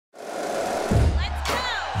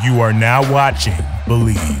You are now watching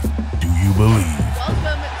Believe. Do you believe?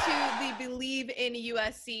 Welcome to the Believe in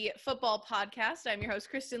USC football podcast. I'm your host,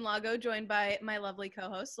 Kristen Lago, joined by my lovely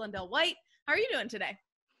co-host, LenDale White. How are you doing today?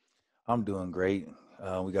 I'm doing great.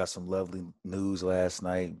 We got some lovely news last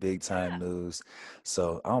night, big time news.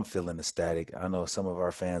 So I'm feeling ecstatic. I know some of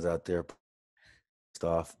our fans out there pissed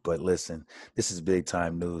off, but listen, this is big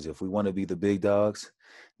time news. If we want to be the big dogs,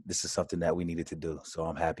 this is something that we needed to do. So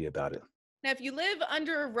I'm happy about it. Now, if you live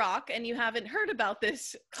under a rock and you haven't heard about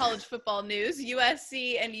this college football news,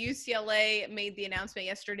 USC and UCLA made the announcement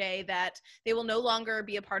yesterday that they will no longer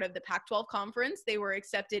be a part of the Pac-12 Conference. They were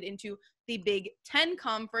accepted into the Big Ten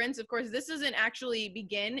Conference. Of course, this doesn't actually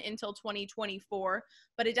begin until 2024,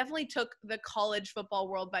 but it definitely took the college football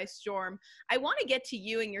world by storm. I want to get to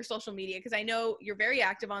you and your social media because I know you're very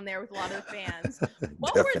active on there with a lot of the fans.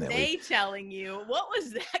 What were they telling you? What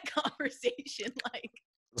was that conversation like?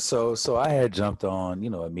 So I had jumped on,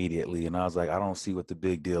 immediately, and I was like, I don't see what the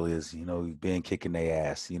big deal is. We've been kicking their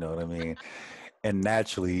ass, you know what I mean? And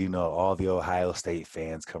naturally, all the Ohio State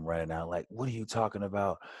fans come running out like, what are you talking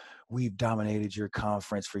about? We've dominated your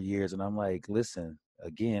conference for years. And I'm like, listen,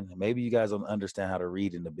 again, maybe you guys don't understand how to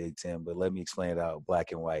read in the Big Ten, but let me explain it out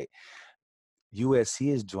black and white.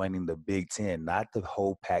 USC is joining the Big Ten, not the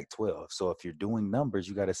whole Pac-12. So if you're doing numbers,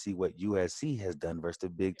 you got to see what USC has done versus the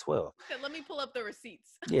Big 12. Okay, let me pull up the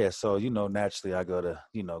receipts. Yeah, so, naturally I go to,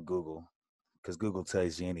 Google, because Google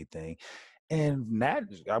tells you anything. And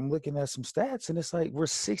I'm looking at some stats, and it's like we're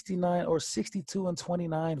 69 or 62 and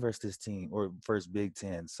 29 versus this team or versus Big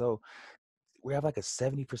Ten. So we have like a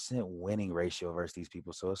 70% winning ratio versus these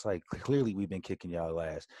people. So it's like clearly we've been kicking y'all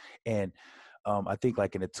ass. And I think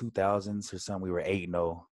like in the 2000s or something, we were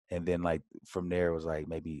 8-0. And then like from there it was like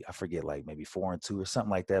maybe, I forget, like maybe 4-2 or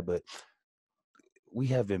something like that. But we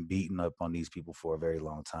have been beating up on these people for a very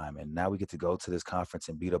long time. And now we get to go to this conference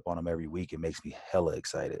and beat up on them every week. It makes me hella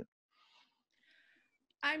excited.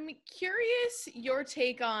 I'm curious your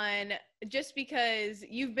take on, just because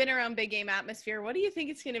you've been around big game atmosphere, what do you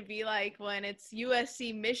think it's going to be like when it's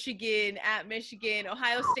USC, Michigan at Michigan,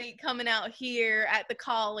 Ohio State coming out here at the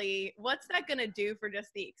Collie? What's that going to do for just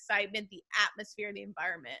the excitement, the atmosphere, the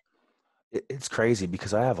environment? It's crazy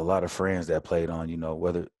because I have a lot of friends that played on,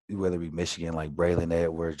 whether it be Michigan, like Braylon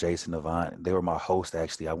Edwards, Jason Avant. They were my host,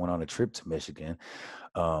 actually. I went on a trip to Michigan.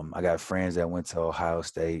 I got friends that went to Ohio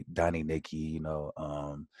State, Donnie Nicky,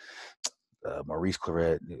 Maurice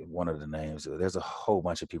Claret, one of the names. There's a whole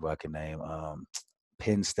bunch of people I can name.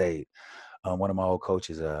 Penn State, one of my old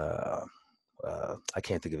coaches, I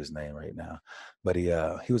can't think of his name right now, but he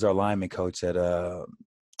was our lineman coach at a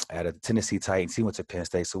Tennessee Titans. He went to Penn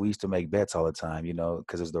State, so we used to make bets all the time,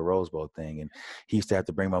 because it was the Rose Bowl thing. And he used to have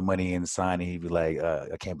to bring my money in and sign, and he'd be like,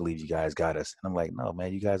 I can't believe you guys got us. And I'm like, no,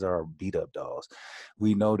 man, you guys are beat-up dolls.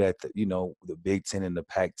 We know that, the Big Ten and the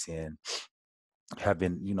Pac-10 have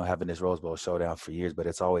been, having this Rose Bowl showdown for years, but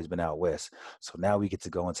it's always been out west. So now we get to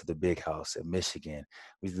go into the big house in Michigan.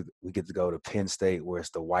 We get to go to Penn State where it's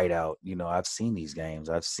the whiteout. I've seen these games.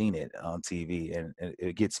 I've seen it on TV, and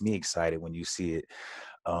it gets me excited when you see it.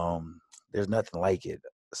 There's nothing like it.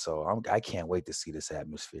 So I can't wait to see this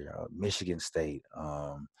atmosphere. Michigan State,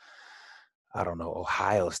 I don't know,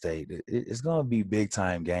 Ohio State. It's going to be big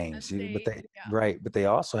time games, but they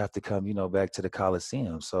also have to come, back to the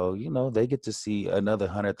Coliseum. So, they get to see another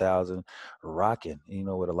 100,000 rocking,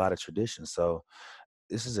 with a lot of tradition. So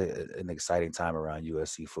this is an exciting time around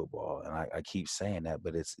USC football. And I keep saying that,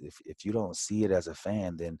 but it's, if you don't see it as a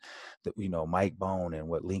fan, then, Mike Bone and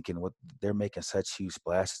what they're making such huge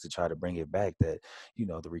splashes to try to bring it back that,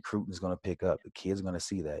 the recruiting is going to pick up. The kids are going to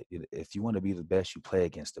see that. If you want to be the best, you play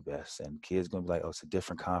against the best. And kids going to be like, oh, it's a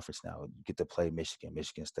different conference now. You get to play Michigan,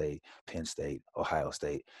 Michigan State, Penn State, Ohio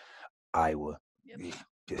State, Iowa. Yep.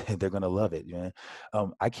 They're going to love it, man.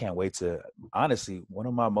 I can't wait to, honestly,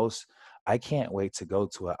 I can't wait to go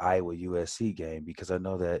to an Iowa USC game because I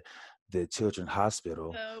know that the Children's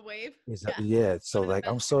Hospital. Wave. So like,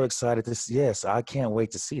 I'm so excited yes, I can't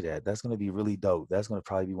wait to see that. That's going to be really dope. That's going to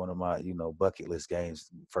probably be one of my, bucket list games,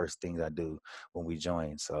 first things I do when we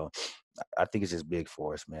join. So I think it's just big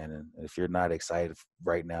for us, man. And if you're not excited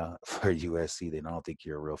right now for USC, then I don't think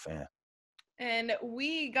you're a real fan. And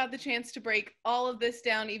we got the chance to break all of this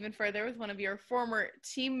down even further with one of your former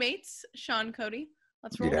teammates, Shaun Cody.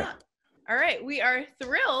 Let's roll that. All right. We are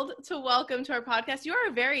thrilled to welcome to our podcast. You are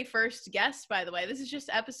our very first guest, by the way. This is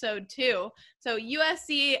just episode 2. So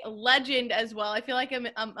USC legend as well. I feel like I'm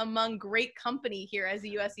among great company here as a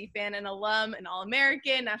USC fan, an alum, an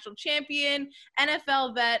All-American, national champion,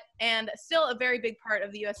 NFL vet, and still a very big part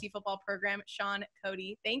of the USC football program, Shaun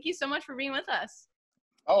Cody. Thank you so much for being with us.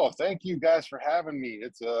 Oh, thank you guys for having me.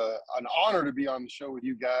 It's an honor to be on the show with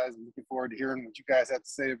you guys. I'm looking forward to hearing what you guys have to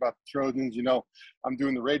say about the Trojans. You know, I'm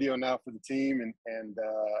doing the radio now for the team, and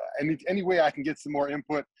any way I can get some more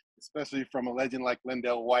input, especially from a legend like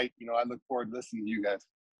LenDale White, you know, I look forward to listening to you guys.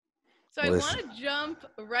 So I want to jump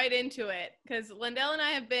right into it because Lendale and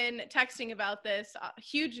I have been texting about this.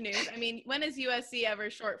 Huge news. I mean, when is USC ever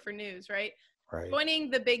short for news, right? Right. Joining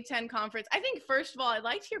the Big Ten Conference. I think, first of all, I'd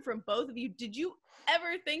like to hear from both of you. Did you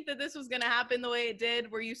ever think that this was going to happen the way it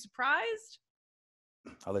did? Were you surprised?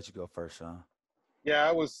 I'll let you go first, Shaun. Yeah,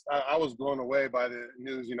 I was blown away by the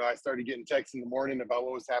news. You know, I started getting texts in the morning about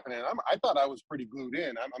what was happening. I thought I was pretty glued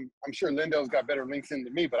in. I'm sure Lindell's got better links in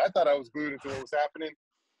than me, but I thought I was glued into what was happening.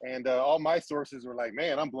 And all my sources were like,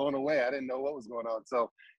 "Man, I'm blown away. I didn't know what was going on." So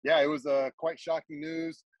yeah, it was quite shocking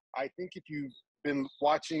news. I think if you've been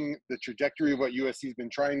watching the trajectory of what USC's been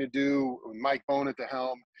trying to do with Mike Bohn at the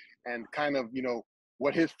helm, and kind of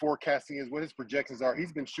what his forecasting is, what his projections are.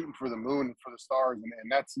 He's been shooting for the moon, for the stars,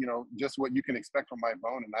 and that's just what you can expect from Mike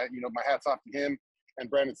Bohn. And my hats off to him and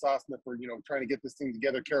Brandon Sosna for trying to get this thing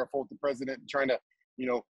together. Kara Folt, the president, and trying to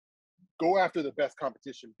go after the best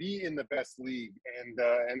competition, be in the best league,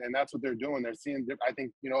 and that's what they're doing. They're seeing. I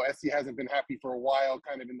think SC hasn't been happy for a while,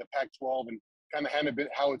 kind of in the Pac-12, and kind of handled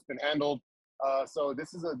how it's been handled. So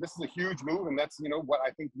this is a huge move, and that's what I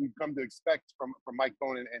think we've come to expect from Mike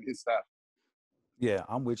Bohn and his staff. Yeah,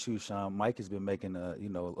 I'm with you, Shaun. Mike has been making a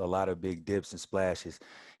lot of big dips and splashes.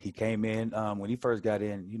 He came in when he first got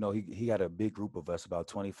in. He got a big group of us, about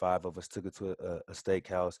 25 of us, took it to a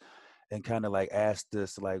steakhouse, and kind of like asked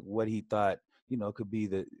us like what he thought could be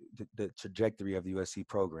the trajectory of the USC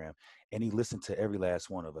program. And he listened to every last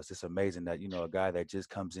one of us. It's amazing that a guy that just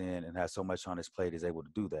comes in and has so much on his plate is able to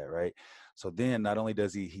do that, right? So then not only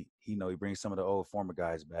does he brings some of the old former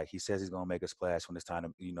guys back. He says he's going to make a splash when it's time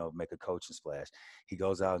to make a coaching splash. He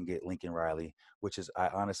goes out and get Lincoln Riley, which is, I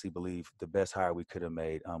honestly believe, the best hire we could have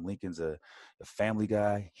made. Lincoln's a family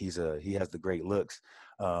guy. He has the great looks.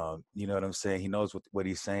 You know what I'm saying? He knows what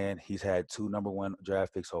he's saying. He's had 2 number 1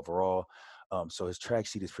 draft picks overall. So his track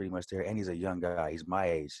sheet is pretty much there, and he's a young guy. He's my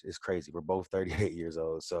age. It's crazy. We're both 38 years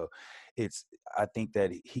old. So I think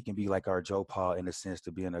that he can be like our Joe Paul in the sense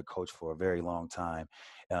to being a coach for a very long time.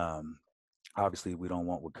 Obviously, we don't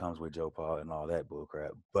want what comes with Joe Paul and all that bullcrap,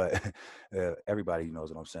 but everybody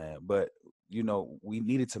knows what I'm saying. But, we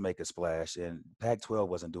needed to make a splash, and Pac-12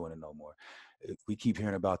 wasn't doing it no more. We keep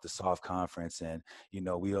hearing about the soft conference, and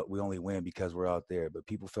we only win because we're out there. But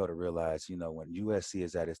people fail to realize, when USC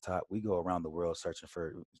is at its top, we go around the world searching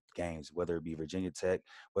for games, whether it be Virginia Tech,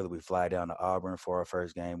 whether we fly down to Auburn for our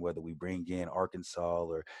first game, whether we bring in Arkansas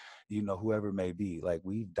or whoever it may be. Like,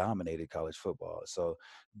 we've dominated college football. So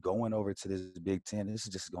going over to this Big Ten, this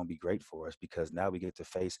is just going to be great for us because now we get to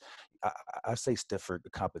face. I say stiffer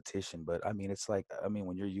competition, but it's like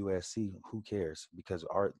when you're USC, who cares? Because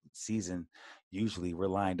our season, usually we're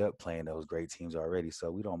lined up playing those great teams already,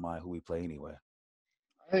 so we don't mind who we play anyway.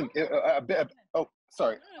 I think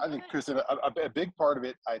I think, Kristen, a big part of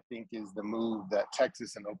it, I think, is the move that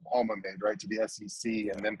Texas and Oklahoma made, right, to the SEC,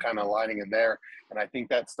 and them kind of aligning in there. And I think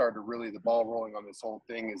that started really the ball rolling on this whole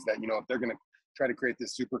thing, is that, if they're going to try to create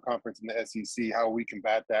this super conference in the SEC, how we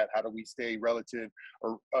combat that, how do we stay relative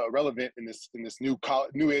or relevant in this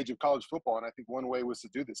new age of college football. And I think one way was to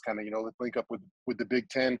do this kind of, let's link up with the Big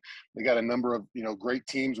Ten. They got a number of, great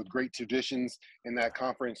teams with great traditions in that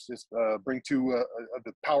conference. Just bring 2 of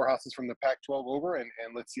the powerhouses from the Pac-12 over, and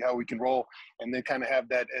let's see how we can roll, and then kind of have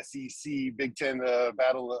that SEC Big Ten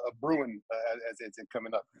battle brewing as it's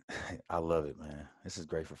coming up. I love it, man. This is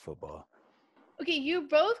great for football. Okay, you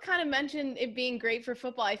both kind of mentioned it being great for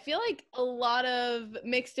football. I feel like a lot of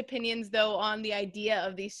mixed opinions, though, on the idea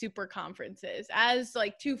of these super conferences. As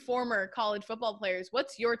like 2 former college football players,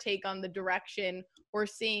 what's your take on the direction we're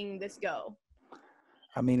seeing this go?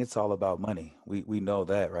 It's all about money. We know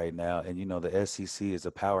that right now, and the SEC is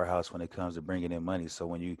a powerhouse when it comes to bringing in money. So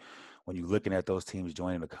when you're looking at those teams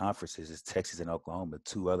joining the conferences, it's Texas and Oklahoma,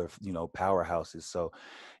 2 other powerhouses. So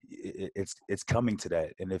it's coming to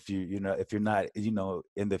that. And if if you're not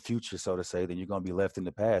in the future, so to say, then you're going to be left in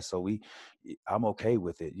the past. So I'm okay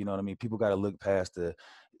with it. You know what I mean? People got to look past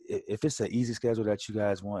if it's an easy schedule that you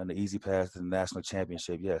guys want and an easy path to the national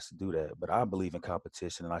championship, yes, do that. But I believe in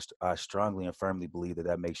competition, and I strongly and firmly believe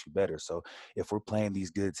that makes you better. So if we're playing these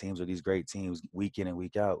good teams or these great teams week in and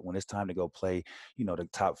week out, when it's time to go play, the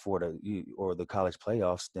top 4 or the college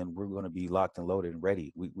playoffs, then we're going to be locked and loaded and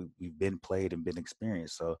ready. We've been played and been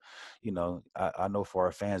experienced. So, I know for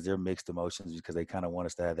our fans, they're mixed emotions because they kind of want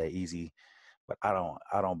us to have that easy. but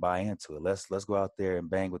I don't buy into it. Let's go out there and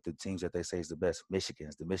bang with the teams that they say is the best.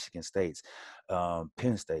 Michigans, the Michigan States,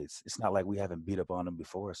 Penn States. It's not like we haven't beat up on them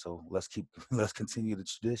before. So let's continue the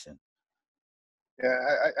tradition. Yeah,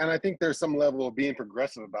 and I think there's some level of being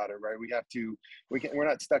progressive about it, right? We're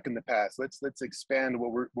not stuck in the past. Let's expand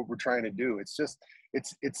what we're trying to do.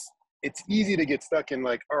 It's easy to get stuck in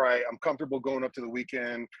like, all right, I'm comfortable going up to the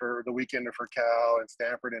weekend for the weekender for Cal and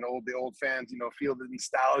Stanford, and the old fans, feel the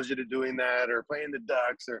nostalgia to doing that, or playing the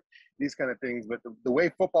Ducks or these kind of things. But the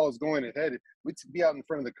way football is going ahead, we to be out in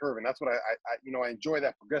front of the curve, and that's what I enjoy,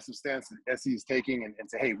 that progressive stance that SC is taking, and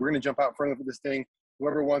say, hey, we're going to jump out in front of this thing.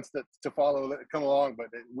 Whoever wants to follow, come along, but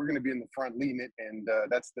we're going to be in the front leading it, and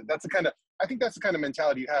that's the kind of, I think that's the kind of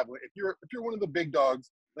mentality you have. If you're one of the big dogs,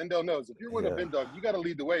 LenDale knows, if you're one of the big dogs, you got to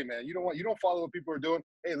lead the way, man. You don't follow what people are doing.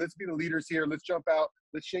 Hey, let's be the leaders here. Let's jump out.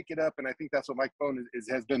 Let's shake it up. And I think that's what Mike Bone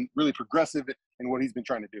has been really progressive in what he's been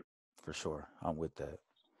trying to do. For sure, I'm with that.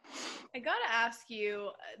 I got to ask you,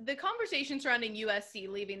 the conversation surrounding USC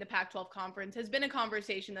leaving the Pac-12 Conference has been a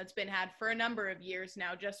conversation that's been had for a number of years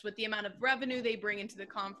now, just with the amount of revenue they bring into the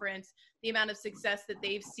conference, the amount of success that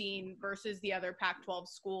they've seen versus the other Pac-12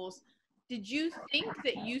 schools. Did you think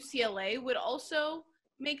that UCLA would also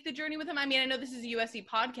make the journey with them? I mean, I know this is a USC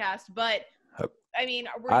podcast, but I mean,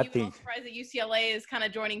 were you surprised that UCLA is kind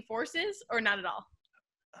of joining forces, or not at all?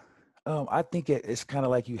 I think it's kind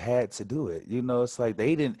of like you had to do it. It's like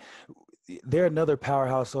they're another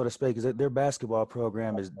powerhouse, so to speak, because their basketball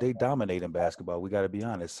program they dominate in basketball. We got to be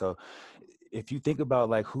honest. So if you think about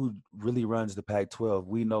like who really runs the Pac-12,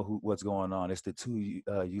 we know what's going on. It's the two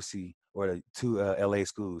UC or the two LA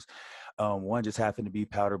schools. One just happened to be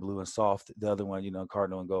powder blue and soft. The other one,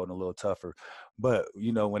 cardinal and gold and a little tougher. But,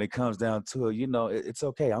 when it comes down to it, it's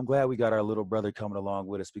okay. I'm glad we got our little brother coming along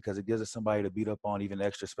with us, because it gives us somebody to beat up on, even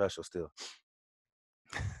extra special still.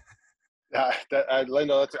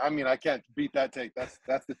 Lendo, I can't beat that take.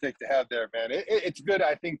 That's the take to have there, man. It's good,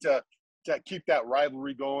 I think, to keep that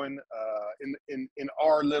rivalry going in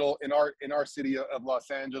our city of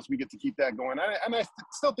Los Angeles. We get to keep that going, and I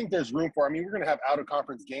still think there's room for. I mean, we're going to have out of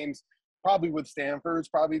conference games, probably with Stanford's,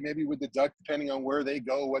 probably maybe with the Ducks, depending on where they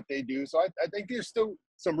go, what they do. So I think there's still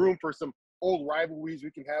some room for some old rivalries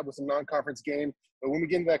we can have with some non-conference game. But when we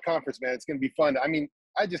get into that conference, man, it's going to be fun. I mean,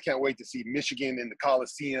 I just can't wait to see Michigan in the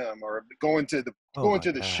Coliseum, or going to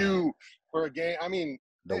the Shoe for a game. I mean,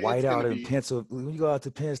 the whiteout in Pennsylvania. When you go out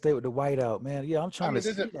to Penn State with the whiteout, man, yeah, I'm trying to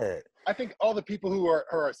see that. I think all the people who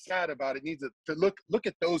are sad about it need to look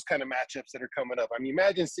at those kind of matchups that are coming up. I mean,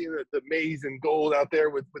 imagine seeing the maize and gold out there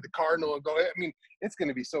with the Cardinal and gold. I mean, it's going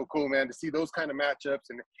to be so cool, man, to see those kind of matchups.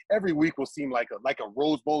 And every week will seem like a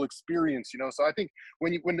Rose Bowl experience, So I think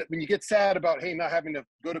when you get sad about, hey, not having to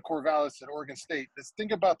go to Corvallis at Oregon State, just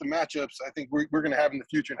think about the matchups I think we're going to have in the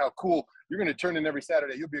future, and how cool you're going to turn in every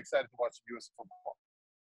Saturday. You'll be excited to watch the USC football.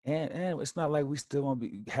 And it's not like we still won't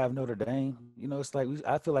have Notre Dame. It's like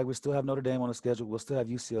I feel like we still have Notre Dame on the schedule. We'll still have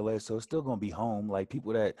UCLA, so it's still going to be home. Like,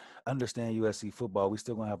 people that understand USC football, we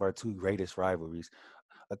still going to have our two greatest rivalries.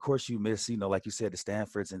 Of course, you miss, like you said, the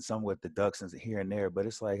Stanfords and somewhat the Ducks and here and there. But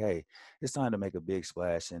it's like, hey, it's time to make a big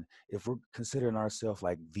splash. And if we're considering ourselves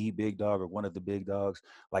like the big dog or one of the big dogs,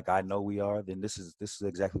 like I know we are, then this is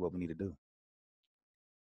exactly what we need to do.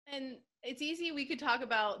 And it's easy. We could talk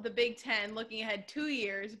about the Big Ten looking ahead 2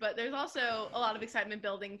 years, but there's also a lot of excitement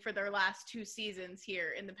building for their last 2 seasons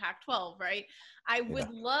here in the Pac-12, right? I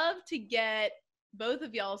would love to get both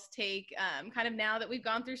of y'all's take, kind of now that we've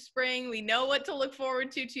gone through spring. We know what to look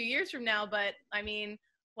forward to 2 years from now, but I mean,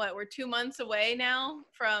 we're 2 months away now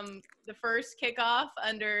from the first kickoff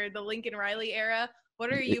under the Lincoln Riley era.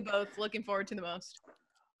 What are you both looking forward to the most?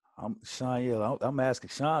 Shaun, I'm asking.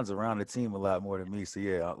 Shaun's around the team a lot more than me, so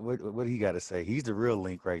yeah. What he got to say? He's the real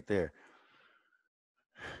link right there.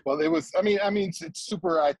 Well, it was. I mean, it's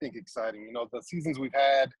super, I think, exciting. The seasons we've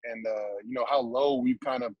had, and how low we've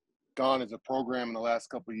kind of gone as a program in the last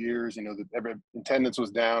couple of years. The attendance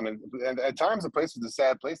was down, and at times the place was a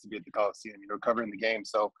sad place to be at the Coliseum. Covering the game.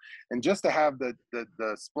 So, and just to have the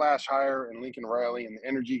splash hire and Lincoln Riley and the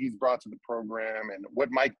energy he's brought to the program, and what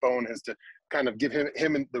Mike Bone has to kind of give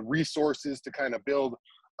him and the resources to kind of build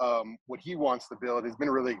what he wants to build has been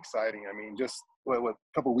really exciting. I mean, just a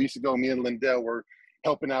couple of weeks ago, me and LenDale were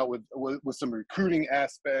helping out with some recruiting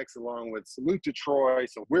aspects, along with Salute to Troy.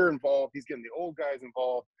 So we're involved. He's getting the old guys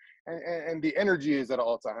involved. And the energy is at an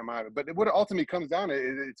all-time high. But what it ultimately comes down to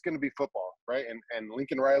is it's going to be football, right? And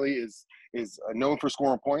Lincoln Riley is known for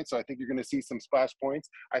scoring points, so I think you're going to see some splash points.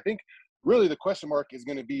 I think really the question mark is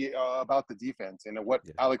going to be about the defense and what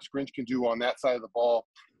Alex Grinch can do on that side of the ball,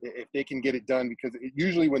 if they can get it done, because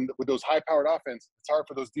usually with those high-powered offense, it's hard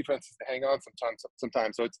for those defenses to hang on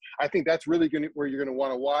sometimes. So I think that's really where you're going to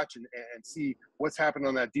want to watch and see what's happened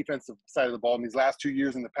on that defensive side of the ball in these last 2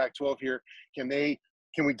 years in the Pac-12 here. Can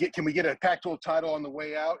we get a Pac-12 title on the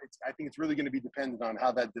way out? I think it's really going to be dependent on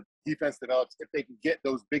how that defense develops, if they can get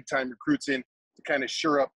those big-time recruits in to kind of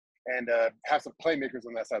shore up and have some playmakers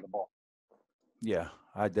on that side of the ball. Yeah,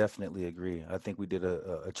 I definitely agree. I think we did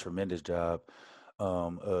a tremendous job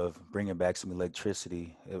of bringing back some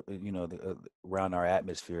electricity, around our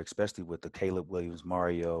atmosphere, especially with the Caleb Williams,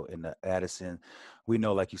 Mario, and the Addison. We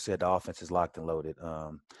know, like you said, the offense is locked and loaded.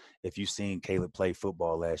 If you've seen Caleb play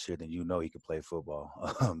football last year, then you know he can play football.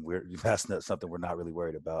 That's not something we're not really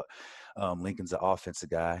worried about. Lincoln's an offensive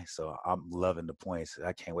guy, so I'm loving the points.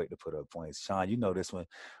 I can't wait to put up points. Shaun, you know this one.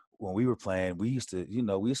 When we were playing, we used to,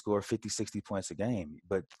 we score 50, 60 points a game.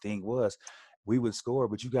 But the thing was, we would score,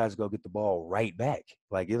 but you guys go get the ball right back.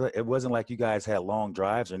 Like it wasn't like you guys had long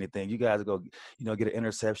drives or anything. You guys go, get an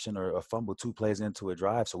interception or a fumble 2 plays into a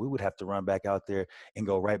drive. So we would have to run back out there and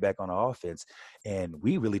go right back on the offense. And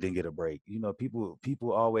we really didn't get a break.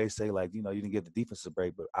 People always say like, you didn't get the defense a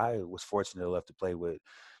break, but I was fortunate enough to play with,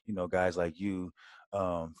 guys like you,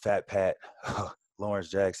 Fat Pat, Lawrence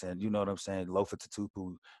Jackson, you know what I'm saying? Lofa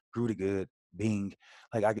Tatupu, Grudy Good, Bing.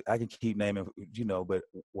 Like I can keep naming, but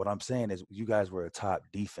what I'm saying is you guys were a top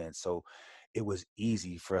defense. So it was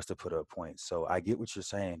easy for us to put up points. So I get what you're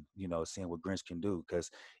saying, seeing what Grinch can do,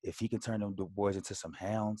 because if he can turn them boys into some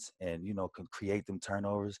hounds and, can create them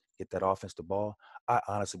turnovers, get that offense the ball, I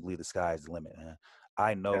honestly believe the sky is the limit, man.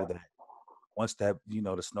 I know that once that,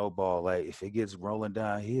 the snowball, like if it gets rolling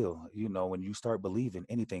downhill, when you start believing,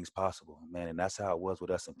 anything's possible, man. And that's how it was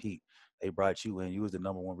with us and Pete. They brought you in. You was the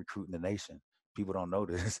number 1 recruit in the nation. People don't know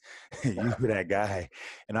this. You were that guy.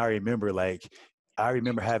 And I remember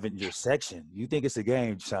having your section. You think it's a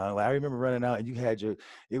game, Shaun. Like, I remember running out and you had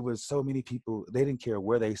it was so many people, they didn't care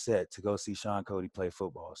where they sat to go see Shaun Cody play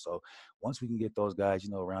football. So once we can get those guys,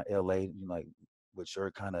 around LA, like with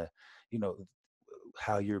your kind of,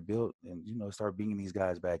 how you're built and, start bringing these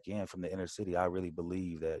guys back in from the inner city, I really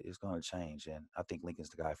believe that it's going to change. And I think Lincoln's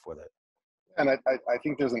the guy for that. And I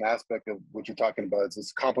think there's an aspect of what you're talking about. It's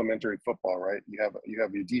this complementary football, right? You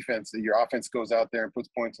have your defense, your offense goes out there and puts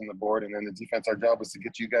points on the board, and then the defense, our job is to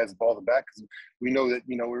get you guys the ball back, because we know that,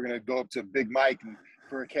 we're going to go up to Big Mike and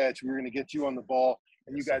for a catch. We're going to get you on the ball,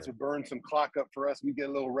 and you guys would burn some clock up for us. We get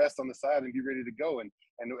a little rest on the side and be ready to go. And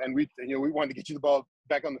we, we wanted to get you the ball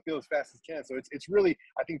back on the field as fast as can. So it's really,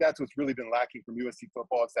 I think that's what's really been lacking from USC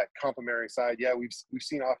football. It's that complementary side. Yeah, we've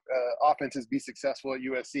seen offenses be successful at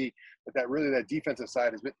USC, but that defensive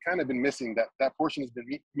side has been missing. That portion has been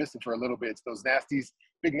missing for a little bit. It's those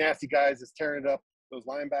big nasty guys that's tearing it up. Those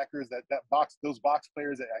linebackers, those box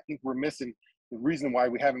players that I think we're missing. The reason why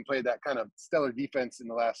we haven't played that kind of stellar defense in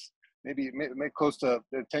the last maybe close to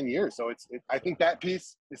 10 years. So I think that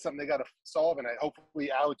piece is something they got to solve. And hopefully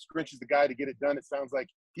Alex Grinch is the guy to get it done. It sounds like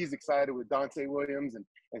he's excited with Dante Williams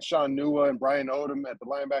and Sean Nua and Brian Odom at the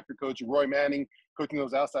linebacker coach, Roy Manning coaching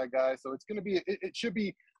those outside guys. So it's going to be, it should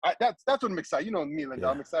be, that's what I'm excited. You know me, Linda.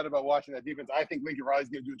 I'm excited about watching that defense. I think Lincoln Riley's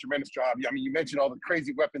going to do a tremendous job. I mean, you mentioned all the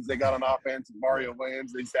crazy weapons they got on offense, and Mario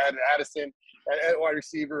Williams. They added Addison at wide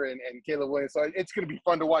receiver and Caleb Williams. So it's going to be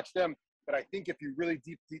fun to watch them. But I think if you really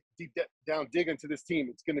deep down dig into this team,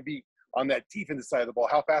 it's going to be on that defensive side of the ball.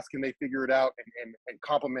 How fast can they figure it out and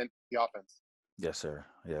complement the offense? Yes, sir.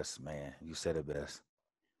 Yes, man. You said it best.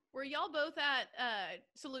 Were y'all both at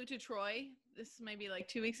Salute to Troy? This may be like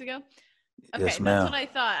 2 weeks ago. Okay, yes, that's what I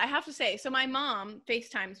thought. I have to say, so my mom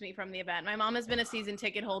FaceTimes me from the event. My mom has been a season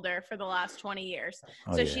ticket holder for the last 20 years.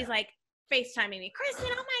 She's like FaceTiming me, Kristen,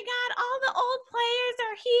 oh my God, all the old players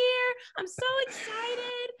are here. I'm so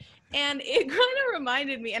excited. And it kind of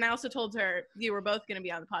reminded me, and I also told her, you were both going to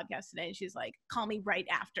be on the podcast today, and she's like, call me right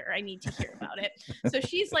after. I need to hear about it. So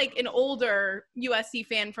she's like an older USC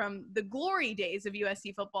fan from the glory days of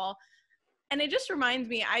USC football. And it just reminds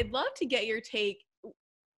me, I'd love to get your take.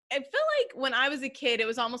 I feel like when I was a kid, it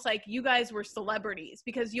was almost like you guys were celebrities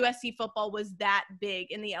because USC football was that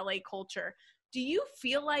big in the LA culture. Do you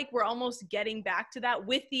feel like we're almost getting back to that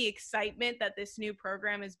with the excitement that this new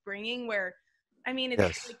program is bringing where, I mean,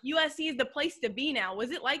 it's like USC is the place to be now.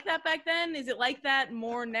 Was it like that back then? Is it like that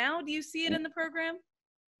more now? Do you see it in the program?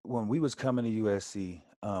 When we was coming to USC,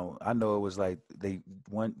 I know it was like they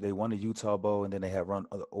won the Utah Bowl and then they had run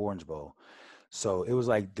the Orange Bowl. So it was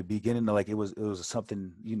like the beginning of it was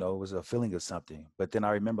something, it was a feeling of something. But then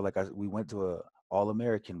I remember we went to a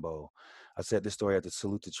All-American Bowl. I said this story at the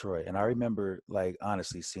Salute to Troy, and I remember, like,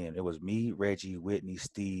 honestly seeing it was me, Reggie, Whitney,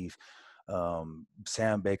 Steve,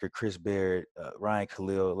 Sam Baker, Chris Barrett, Ryan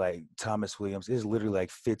Khalil, like Thomas Williams. It's literally like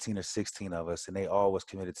 15 or 16 of us, and they all was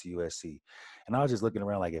committed to USC. And I was just looking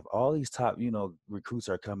around like, if all these top, recruits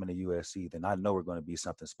are coming to USC, then I know we're going to be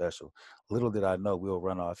something special. Little did I know we'll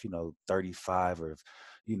run off, 35 or,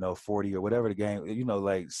 40 or whatever the game,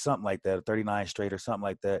 like something like that, 39 straight or something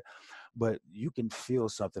like that. But you can feel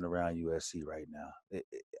something around USC right now.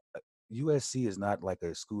 USC is not like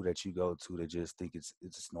a school that you go to just think it's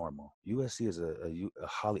normal. USC is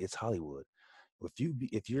it's Hollywood.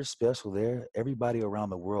 If you're special there, everybody around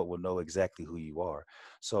the world will know exactly who you are.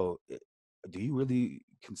 So do you really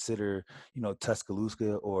consider,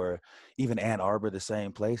 Tuscaloosa or even Ann Arbor the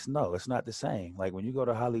same place? No, it's not the same. Like when you go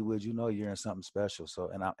to Hollywood, you're in something special. So,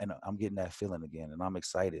 and I'm getting that feeling again, and I'm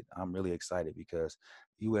excited. I'm really excited because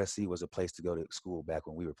USC was a place to go to school back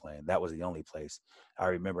when we were playing. That was the only place. I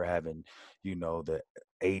remember having, the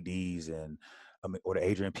ADs and or the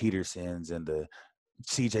Adrian Petersons and the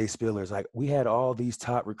CJ Spillers. Like we had all these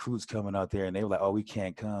top recruits coming out there, and they were like, "Oh, we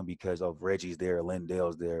can't come because of Reggie's there, or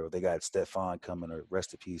LenDale's there, or they got Stephon coming, or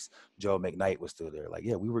rest in peace, Joe McKnight was still there." Like,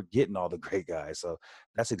 yeah, we were getting all the great guys. So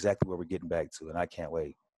that's exactly what we're getting back to, and I can't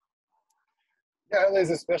wait. Yeah, LA is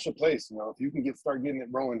a special place. If you can start getting it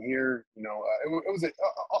rolling here, it was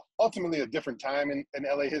ultimately a different time in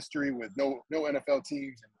LA history with no NFL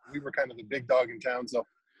teams, and we were kind of the big dog in town. So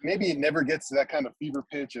maybe it never gets to that kind of fever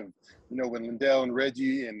pitch of, when LenDale and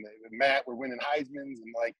Reggie and Matt were winning Heismans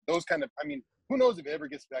and like those kind of. I mean, who knows if it ever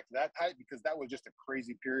gets back to that type, because that was just a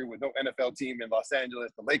crazy period with no NFL team in Los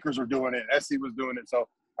Angeles. The Lakers were doing it, SC was doing it. So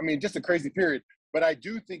I mean, just a crazy period. But I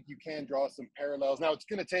do think you can draw some parallels. Now it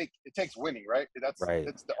takes winning, right? That's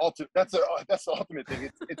the ultimate thing.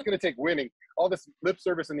 It's going to take winning. All this lip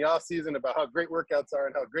service in the off season about how great workouts are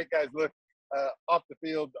and how great guys look off the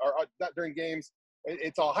field or not during games.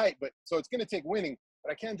 It's all hype, but so it's going to take winning.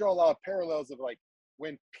 But I can draw a lot of parallels of like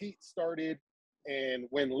when Pete started and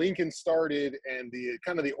when Lincoln started, and the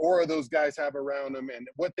kind of the aura those guys have around them, and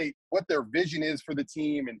what their vision is for the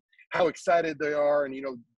team, and how excited they are, and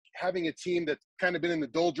having a team that's kind of been in the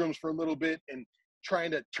doldrums for a little bit and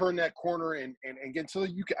trying to turn that corner and get, so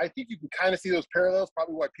I think you can kind of see those parallels,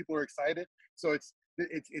 probably why people are excited. So it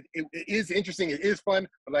is interesting. It is fun.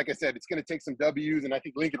 But like I said, it's going to take some W's, and I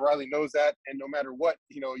think Lincoln Riley knows that. And no matter what,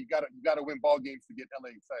 you got to win ball games to get LA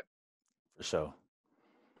excited. For sure.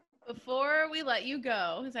 Before we let you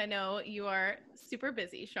go, because I know you are super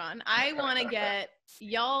busy, Shaun, I want to get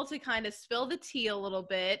y'all to kind of spill the tea a little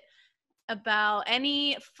bit about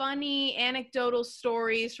any funny anecdotal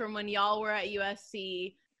stories from when y'all were at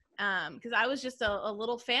USC, because I was just a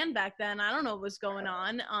little fan back then. I don't know what was going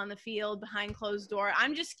on the field behind closed door.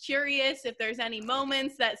 I'm just curious if there's any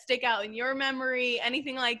moments that stick out in your memory,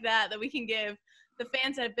 anything like that we can give the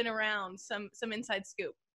fans that have been around some inside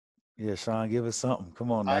scoop. Yeah, Shaun, give us something.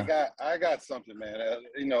 Come on now. I got something, man.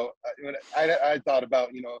 I thought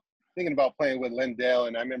about thinking about playing with LenDale,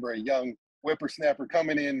 and I remember a young whippersnapper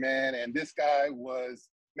coming in, man, and this guy was,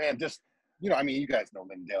 man, just, I mean, you guys know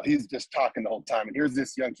LenDale. He's just talking the whole time, and here's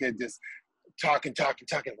this young kid just talking.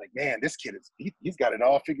 Like, man, this kid he's got it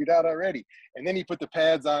all figured out already. And then he put the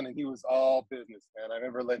pads on, and he was all business, man. I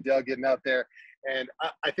remember LenDale getting out there, and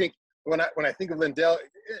I think when I think of LenDale,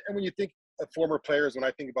 and when you think of former players, when I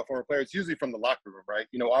think about former players, usually from the locker room, right?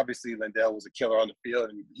 Obviously LenDale was a killer on the field,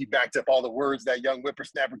 and he backed up all the words that young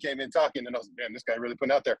whippersnapper came in talking, and I was like, man, this guy really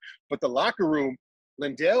putting out there. But the locker room,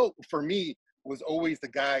 LenDale, for me, was always the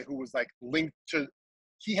guy who was like linked to,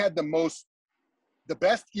 he had the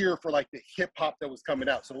best ear for like the hip hop that was coming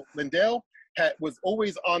out. So LenDale was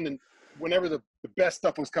always on whenever the best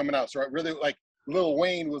stuff was coming out. So I really like, Lil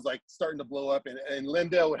Wayne was like starting to blow up, and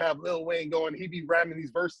LenDale would have Lil Wayne going. He'd be ramming these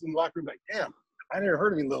verses in the locker room, like, damn, I never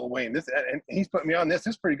heard of him, Lil Wayne. This, and he's putting me on this.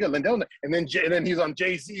 This is pretty good. LenDale, and then he's on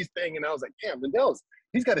Jay-Z's thing, and I was like, damn,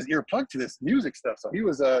 he's got his ear plugged to this music stuff. So he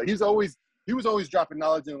was always dropping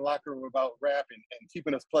knowledge in the locker room about rap and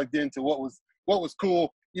keeping us plugged into what was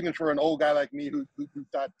cool, even for an old guy like me who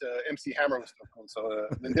thought MC Hammer was still cool. So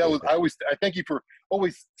LenDale I thank you for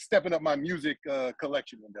always stepping up my music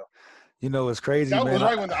collection, LenDale. It's crazy, that man. Was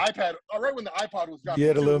right when the iPod was dropping.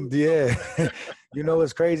 Yeah.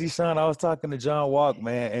 What's crazy, Shaun? I was talking to John Walk,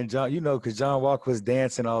 man, and John, because John Walk was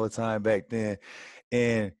dancing all the time back then,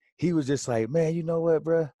 and he was just like, man, you know what,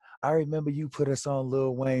 bro? I remember you put us on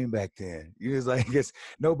Lil Wayne back then. You was like, guess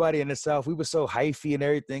nobody in the South. We were so hyphy and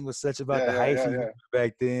everything was such about the hyphy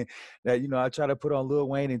back then that, I try to put on Lil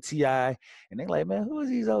Wayne and T.I. and they're like, man, who is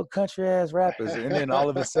these old country ass rappers? And then all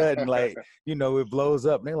of a sudden, like, it blows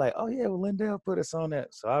up and they're like, oh yeah, well, LenDale put us on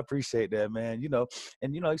that. So I appreciate that, man.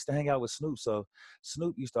 And I used to hang out with Snoop. So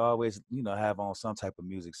Snoop used to always, have on some type of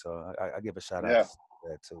music. So I give a shout out to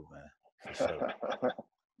that too, man. For sure.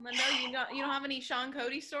 LenDale, you don't have any Shaun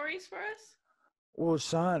Cody stories for us? Well,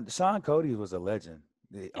 Shaun Cody was a legend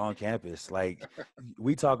on campus. Like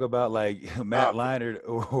we talk about like Matt Leinart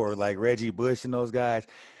or like Reggie Bush and those guys.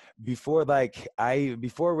 Before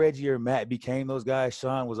Reggie or Matt became those guys,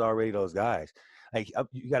 Shaun was already those guys. Like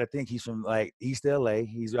you got to think he's from like East LA.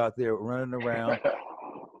 He's out there running around.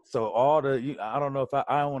 So I don't know if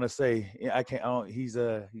I don't want to say I can't. He's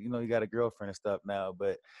he got a girlfriend and stuff now,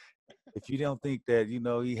 but. If you don't think that,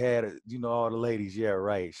 he had, all the ladies, yeah,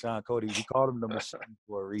 right. Shaun Cody, we called him the machine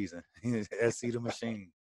for a reason. SC the machine.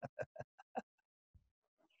 I love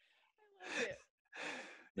it.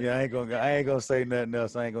 Yeah, I ain't gonna say nothing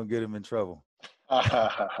else. I ain't gonna get him in trouble.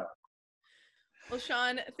 Well,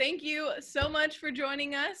 Shaun, thank you so much for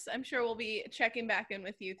joining us. I'm sure we'll be checking back in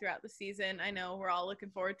with you throughout the season. I know we're all looking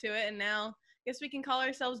forward to it. And now I guess we can call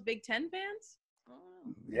ourselves Big Ten fans.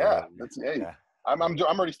 Yeah, that's yeah. I'm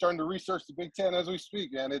already starting to research the Big Ten as we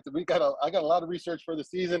speak, man. I got a lot of research for the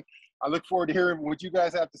season. I look forward to hearing what you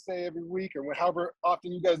guys have to say every week, or however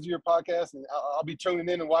often you guys do your podcast, and I'll be tuning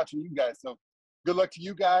in and watching you guys. So, good luck to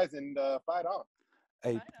you guys, and fight on.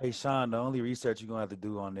 Hey, Shaun, the only research you're gonna have to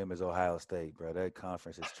do on them is Ohio State, bro. That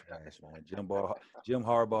conference is trash, man. Jim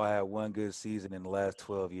Harbaugh had one good season in the last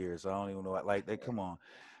 12 years. So I don't even know. Like, come on,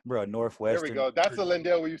 bro. Northwestern. There we go. That's the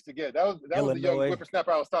LenDale we used to get. That was the young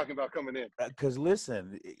whippersnapper I was talking about coming in. Because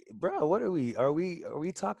listen, bro, what are we? Are we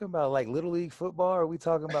talking about like Little League football? Are we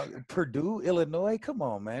talking about Purdue, Illinois? Come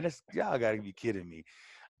on, man. Y'all got to be kidding me.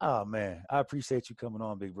 Oh man, I appreciate you coming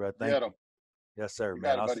on, big bro. Thank you. Yes, sir,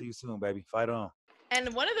 man. I'll see you soon, baby. Fight on.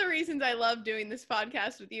 And one of the reasons I love doing this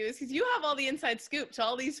podcast with you is because you have all the inside scoop to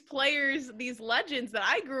all these players, these legends that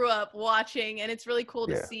I grew up watching. And it's really cool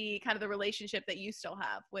to see kind of the relationship that you still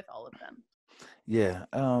have with all of them. Yeah,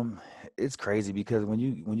 it's crazy because when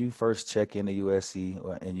you first check into USC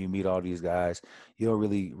and you meet all these guys, you don't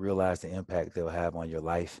really realize the impact they'll have on your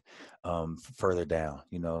life further down.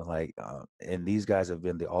 And these guys have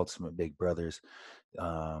been the ultimate big brothers.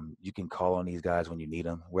 You can call on these guys when you need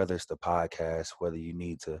them, whether it's the podcast, whether you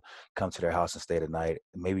need to come to their house and stay the night,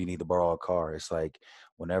 maybe you need to borrow a car. It's like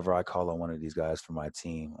whenever I call on one of these guys for my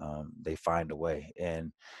team, they find a way.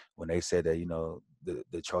 And when they said that,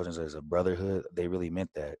 the Trojans as a brotherhood, they really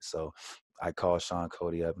meant that. So I called Shaun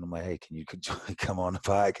Cody up and I'm like, hey, can you come on the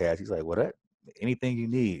podcast? He's like, what? Anything you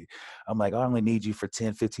need. I'm like, I only need you for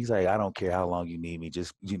 10, 15. He's like, I don't care how long you need me.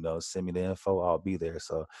 Just, send me the info. I'll be there.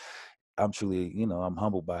 So I'm truly, I'm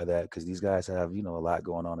humbled by that because these guys have, a lot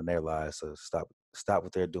going on in their lives. So stop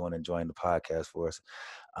what they're doing and join the podcast for us.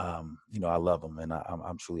 I love them and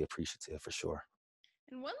I'm truly appreciative for sure.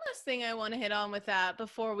 And one last thing I want to hit on with that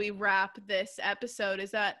before we wrap this episode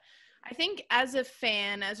is that I think as a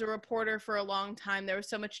fan, as a reporter for a long time, there was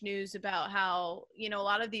so much news about how, a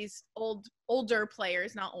lot of these older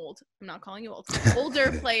players, not old, I'm not calling you old,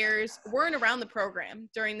 older players weren't around the program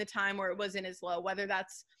during the time where it wasn't as low, whether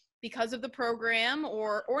that's because of the program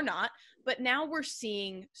or not. But now we're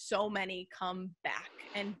seeing so many come back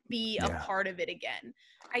and be a part of it again.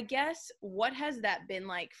 I guess, what has that been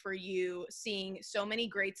like for you, seeing so many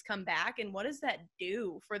greats come back, and what does that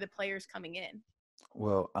do for the players coming in?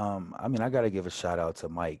 Well, I got to give a shout out to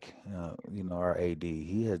Mike, our AD.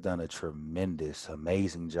 He has done a tremendous,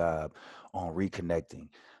 amazing job on reconnecting.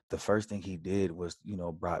 The first thing he did was,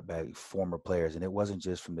 brought back former players, and it wasn't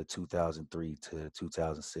just from the 2003 to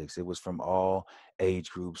 2006. It was from all age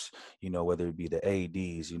groups, whether it be the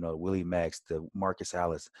ADs, Willie Max, the Marcus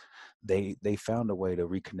Allis. They found a way to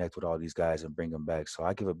reconnect with all these guys and bring them back. So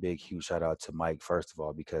I give a big, huge shout out to Mike, first of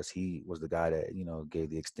all, because he was the guy that, gave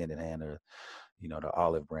the extended hand or, the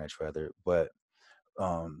olive branch rather. But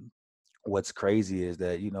what's crazy is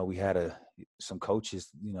that, we had some coaches,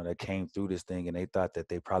 that came through this thing and they thought that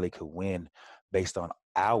they probably could win based on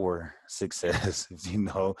our success,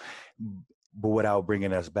 but without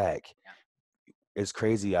bringing us back. It's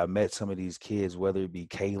crazy. I met some of these kids, whether it be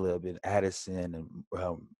Caleb and Addison and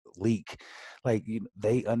Leak, like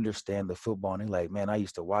they understand the football and they're like, man, I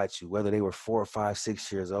used to watch you. Whether they were 4 or 5,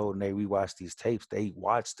 6 years old and they rewatched these tapes, they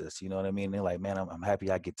watched us. You know what I mean? They're like, man, I'm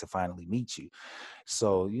happy I get to finally meet you.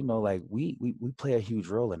 So like we play a huge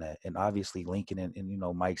role in that, and obviously Lincoln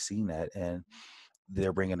and Mike seen that, and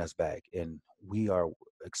they're bringing us back, and we are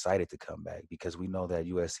excited to come back because we know that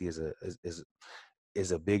USC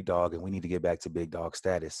is a big dog, and we need to get back to big dog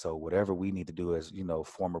status. So whatever we need to do as,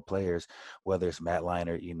 former players, whether it's Matt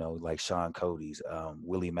Leinart, like Shaun Cody's,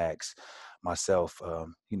 Willie Max, myself,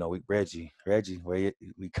 Reggie,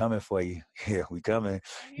 we coming for you. Yeah, we coming,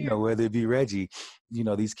 whether it be Reggie,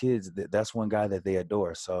 these kids, that's one guy that they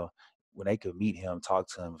adore. So when they could meet him, talk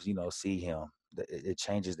to him, see him, it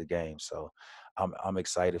changes the game. So I'm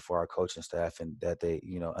excited for our coaching staff and that they,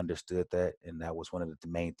 understood that. And that was one of the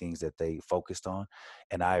main things that they focused on.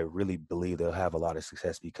 And I really believe they'll have a lot of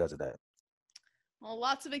success because of that. Well,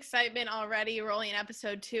 lots of excitement already. We're only in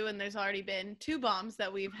episode 2, and there's already been 2 bombs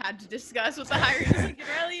that we've had to discuss with the Irish. And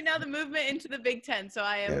really now the movement into the Big Ten. So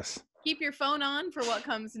I am keep your phone on for what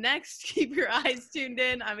comes next. Keep your eyes tuned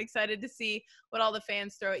in. I'm excited to see what all the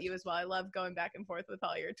fans throw at you as well. I love going back and forth with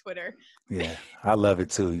all your Twitter. Yeah, I love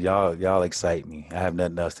it too. Y'all excite me. I have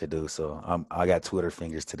nothing else to do, so I got Twitter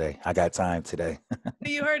fingers today. I got time today.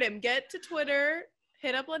 You heard him. Get to Twitter.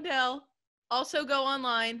 Hit up LenDale. Also go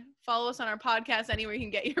online. Follow us on our podcast anywhere you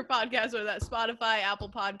can get your podcast, whether that's Spotify, Apple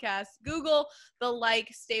Podcasts, Google.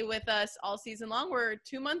 Stay with us all season long. We're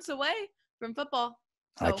 2 months away from football.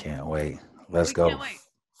 So I can't wait. Let's go.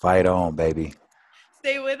 Fight on, baby.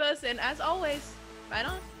 Stay with us, and as always, fight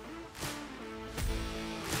on.